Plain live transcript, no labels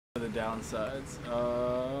The downsides.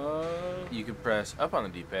 You can press up on the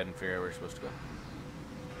D-pad and figure out where you're supposed to go.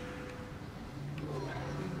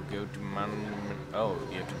 Go to monument. Oh,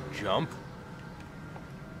 you have to jump?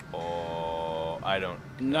 Oh, I don't.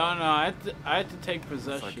 No, I had to take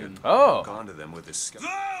possession. Oh! Gone to them with this skull.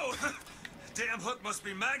 Whoa! Damn hook must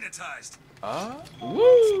be magnetized.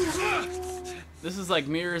 Woo! This is like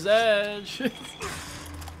Mirror's Edge.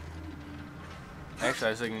 Actually, I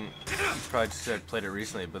was thinking, you probably just said played it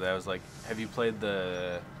recently, but I was like, have you played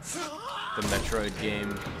the Metroid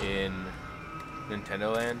game in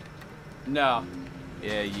Nintendo Land? No.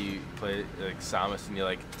 Yeah, you play like Samus and you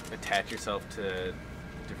like attach yourself to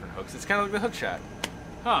different hooks. It's kind of like the hook shot.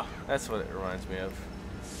 Huh. That's what it reminds me of.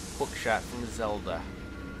 Hook shot from Zelda.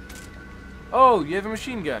 Oh, you have a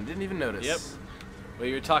machine gun. Didn't even notice. Yep. Well,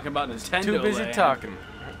 you were talking about Nintendo Too busy Land. talking.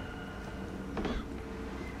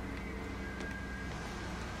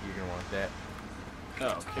 You're gonna want that.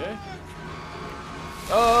 Okay.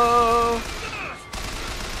 Oh!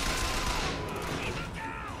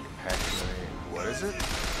 Actually, what is it?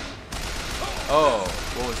 Oh,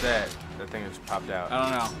 what was that? That thing just popped out. I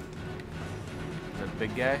don't know. Is that a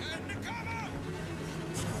big guy?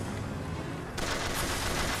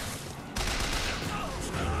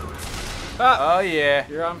 Ah, Oh yeah.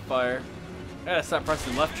 you're on fire. I gotta stop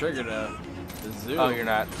pressing left trigger to zoom. Oh, you're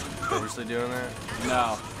not purposely doing that?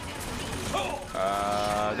 No.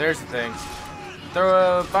 There's the thing.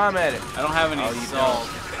 Throw a bomb at it. I don't have any Oh, you salt.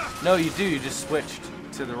 don't. No, you do. You just switched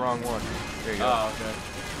to the wrong one. There you go. Oh, okay.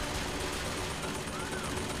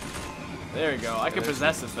 There you go. I can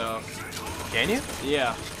possess it though. Can you?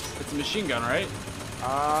 Yeah. It's a machine gun, right?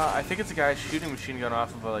 I think it's a guy shooting a machine gun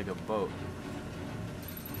off of like a boat.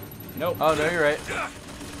 Nope. Oh no, you're right.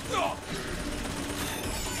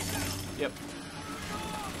 Yep.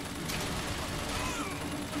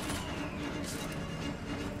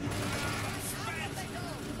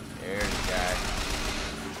 There's the guy.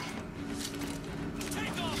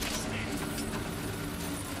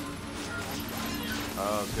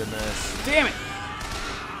 Oh goodness. Damn it!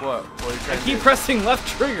 What? What are you I trying to keep do? pressing left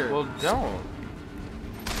trigger. Well, don't.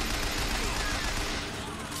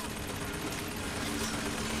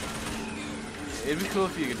 It'd be cool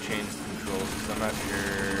if you could change the controls,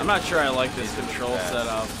 because I'm not sure I like this These are the control best.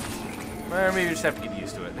 setup. Or maybe you just have to get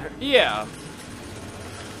used to it. Yeah.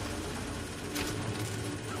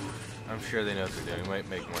 I'm sure they know what they're doing. It might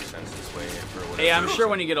make more sense this way for whatever. Hey, I'm sure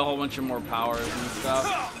when you get a whole bunch of more powers and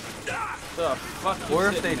stuff. The fuck you Or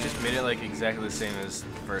if hitting they me? just made it like exactly the same as the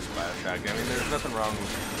first Bioshock. I mean, there's nothing wrong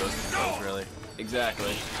with those controls, really.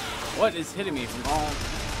 Exactly. What is hitting me from all?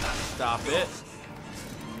 Stop it.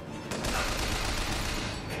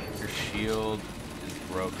 Your shield is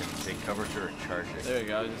broken. Take cover to recharge it. There you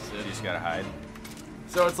go. You just gotta hide.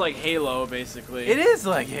 So it's like Halo, basically. It is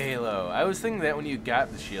like Halo. I was thinking that when you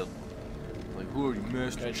got the shield. Like, who are you,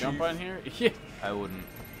 Master Can I Chief? jump on here? Yeah. I wouldn't.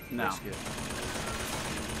 No. Risk it.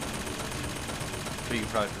 But you can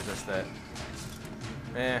probably possess that.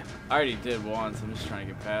 Eh. I already did once. I'm just trying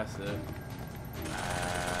to get past it.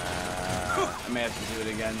 I may have to do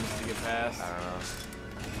it again just to get past. I don't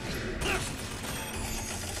know.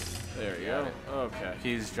 There we Got go. it. Okay.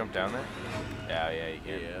 Can you just jump down there? Yeah, you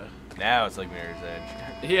can. Yeah. Now it's like Mirror's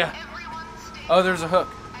Edge. Yeah. Oh, there's a hook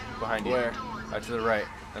behind you. Where? To the right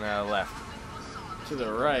and left. To the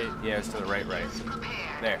right. Yeah, it's to the right.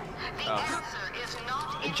 There. Oh.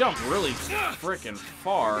 It jumped really freaking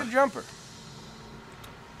far. Good jumper.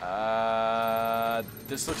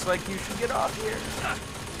 This looks like you should get off here.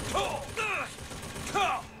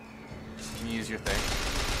 Can you use your thing?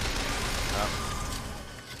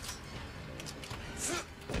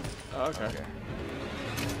 Oh, okay.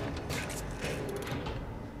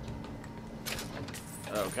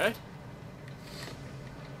 Okay.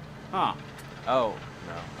 Huh. Oh,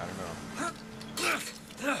 no, I don't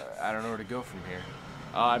know. I don't know where to go from here.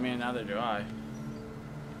 I mean, neither do I.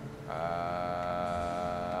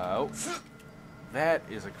 Oh. That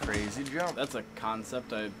is a crazy jump. That's a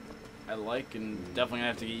concept I like and definitely gonna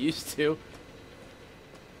have to get used to.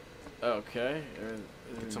 Okay.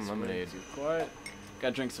 Get some lemonade. Too quiet.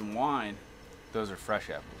 Gotta drink some wine. Those are fresh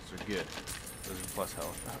apples. They're good. Those are plus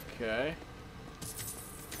health. Okay.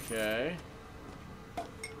 Okay.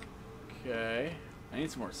 Okay. I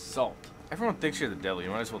need some more salt. Everyone thinks you're the devil. You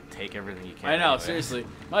might as well take everything you can. I know, anyway. seriously.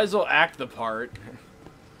 Might as well act the part.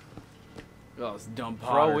 Oh, it's dumb For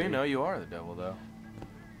all we pottery. know, you are the devil, though.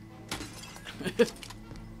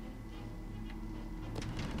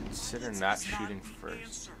 Consider not shooting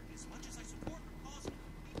first. What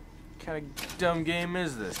kind of dumb game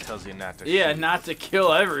is this? Tells you not to Yeah, shoot. not to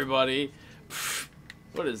kill everybody.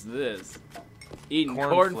 What is this? Eating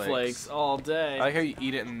cornflakes all day. I like how you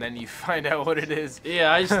eat it and then you find out what it is.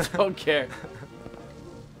 Yeah, I just don't care.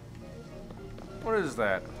 What is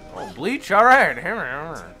that? Oh, bleach? Alright. The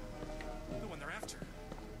one they're after.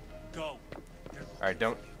 Go. Alright,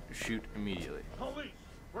 don't shoot immediately. Police,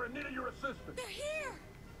 we're in need of your assistance. They're here.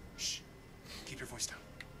 Shh. Keep your voice down.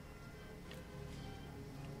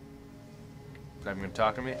 Not even gonna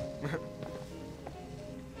talk to me?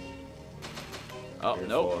 Oh,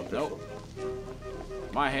 nope, nope.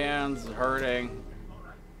 My hand's hurting.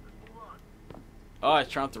 Oh, I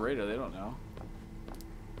turned off the radio. They don't know.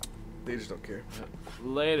 They just don't care.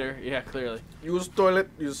 Later. Yeah, clearly. Use toilet,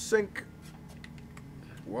 use sink.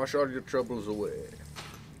 Wash all your troubles away.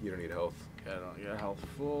 You don't need health. Yeah, I don't get health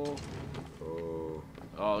full. Oh.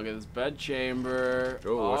 Oh, look at this bed chamber.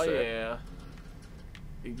 Oh, what's that? Yeah.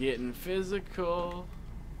 You're getting physical.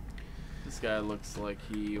 This guy looks like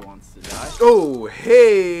he wants to die. Oh,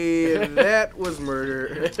 hey, that was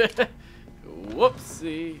murder.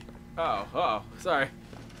 Whoopsie. Oh, sorry.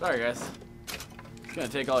 Sorry, guys. It's gonna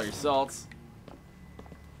take all your salts.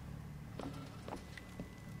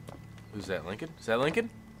 Who's that, Lincoln? Is that Lincoln?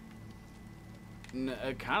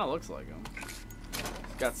 It kind of looks like him.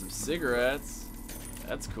 He's got some cigarettes.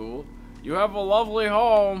 That's cool. You have a lovely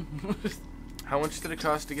home. How much did it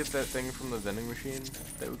cost to get that thing from the vending machine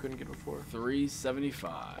that we couldn't get before?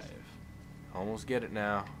 $3.75. Almost get it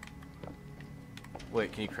now.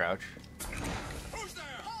 Wait, can you crouch? Who's there?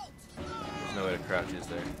 There's no way to crouch, is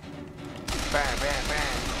there? Bang, bang,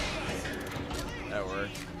 bang. That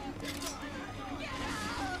worked.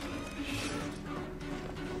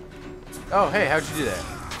 Oh, hey, how'd you do that?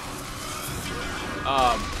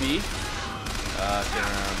 B. Turn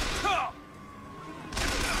around.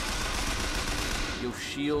 Your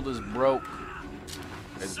shield is broke.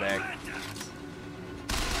 It's back.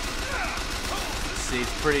 See,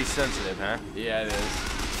 it's pretty sensitive, huh? Yeah, it is.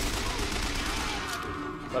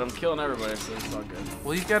 But I'm killing everybody, so it's all good.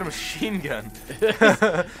 Well, you've got a machine gun.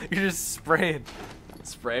 You're just spraying.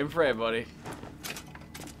 Spray and pray, buddy.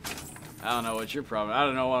 I don't know what's your problem. I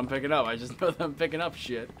don't know what I'm picking up. I just know that I'm picking up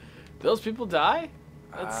shit. Those people die?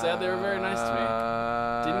 That's sad. They were very nice to me.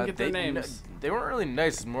 Didn't get their names. They weren't really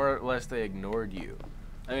nice. More or less, they ignored you.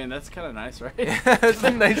 I mean, that's kind of nice, right? That's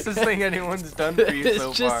the nicest thing anyone's done for you so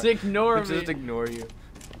far. Just ignore me. Just ignore you.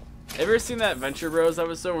 Have you ever seen that Venture Bros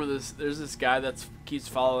episode where there's this guy that keeps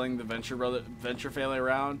following the Venture family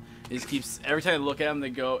around? He just keeps, every time they look at him,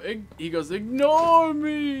 he goes, ignore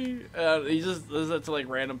me! He just does that to like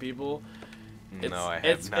random people. No, I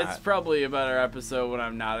have not. It's probably a better episode when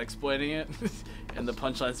I'm not explaining it, and the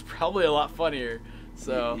punchline's probably a lot funnier.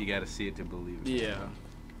 So you gotta see it to believe it. yeah.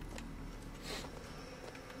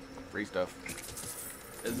 Free stuff.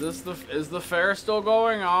 Is the fair still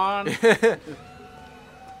going on?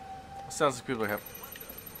 Sounds like people have.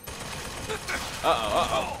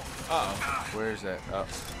 Uh-oh. Where is that? Oh.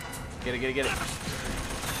 Get it.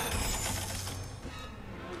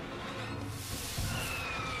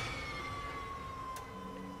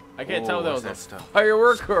 I can't tell if that was what's a that stuff?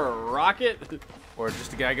 firework or a rocket. Or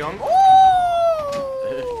just a guy going,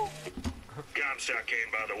 oh! Comstock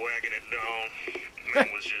came by the wagon at dawn. Man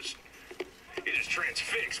was just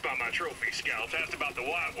transfixed by my trophy scalps. Asked about the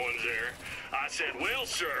white ones there. I said, well,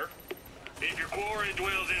 sir, if your quarry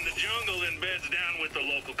dwells in the jungle and beds down with the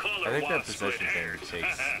local color, I think that why split possession hairs? thing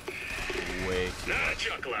takes way too Nah, much.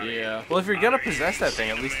 chuckle out Yeah. here. Well, if you're gonna I possess that thing,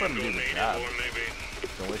 seen at least a let him do the mango job. native, or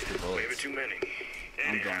Don't waste your maybe bullets. too many.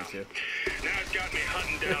 I'm Anyhow, going to. now it's got me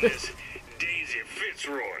hunting down this Daisy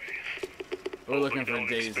Fitzroy. We're looking Hope you for don't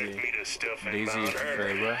Daisy. expect me to stuff and Daisy mount her.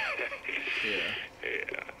 Ferreira. Yeah.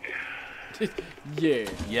 Yeah.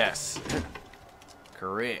 Yes.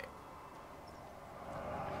 Correct.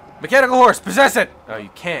 Mechanical horse, possess it! Oh, you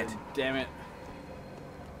can't. Damn it.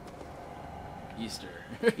 Easter.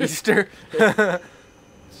 Easter.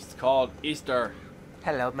 It's called Easter.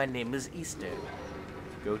 Hello, my name is Easter.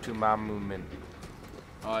 Go to my movement.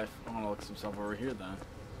 Oh, I want to look some stuff over here then.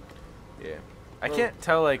 Yeah. I can't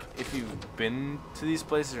tell, like, if you've been to these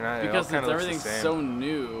places or not. Because it all kinda looks the everything's same. so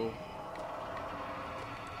new.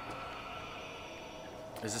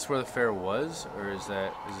 Is this where the fair was, or is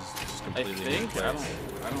this just I completely new think. place?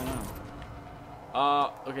 I don't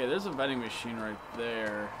know. Okay, there's a vending machine right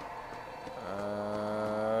there.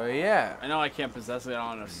 Yeah. I know I can't possess it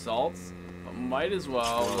on assaults, but might as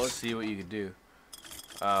well. Well, Look. let's see what you could do.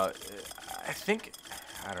 I think,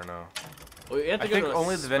 I don't know. Well, you have to I go think to a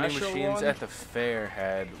only the vending special machines one. at the fair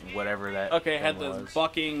had whatever that. Okay, had thing the was.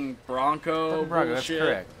 bucking Bronco. Bronco, that's bullshit.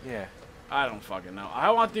 correct. Yeah. I don't fucking know.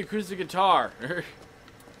 I want the acoustic guitar.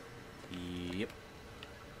 Yep.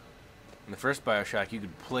 In the first Bioshock, you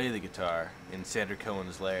could play the guitar in Sander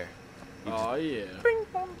Cohen's lair. Oh yeah.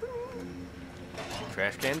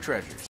 Trash can treasures.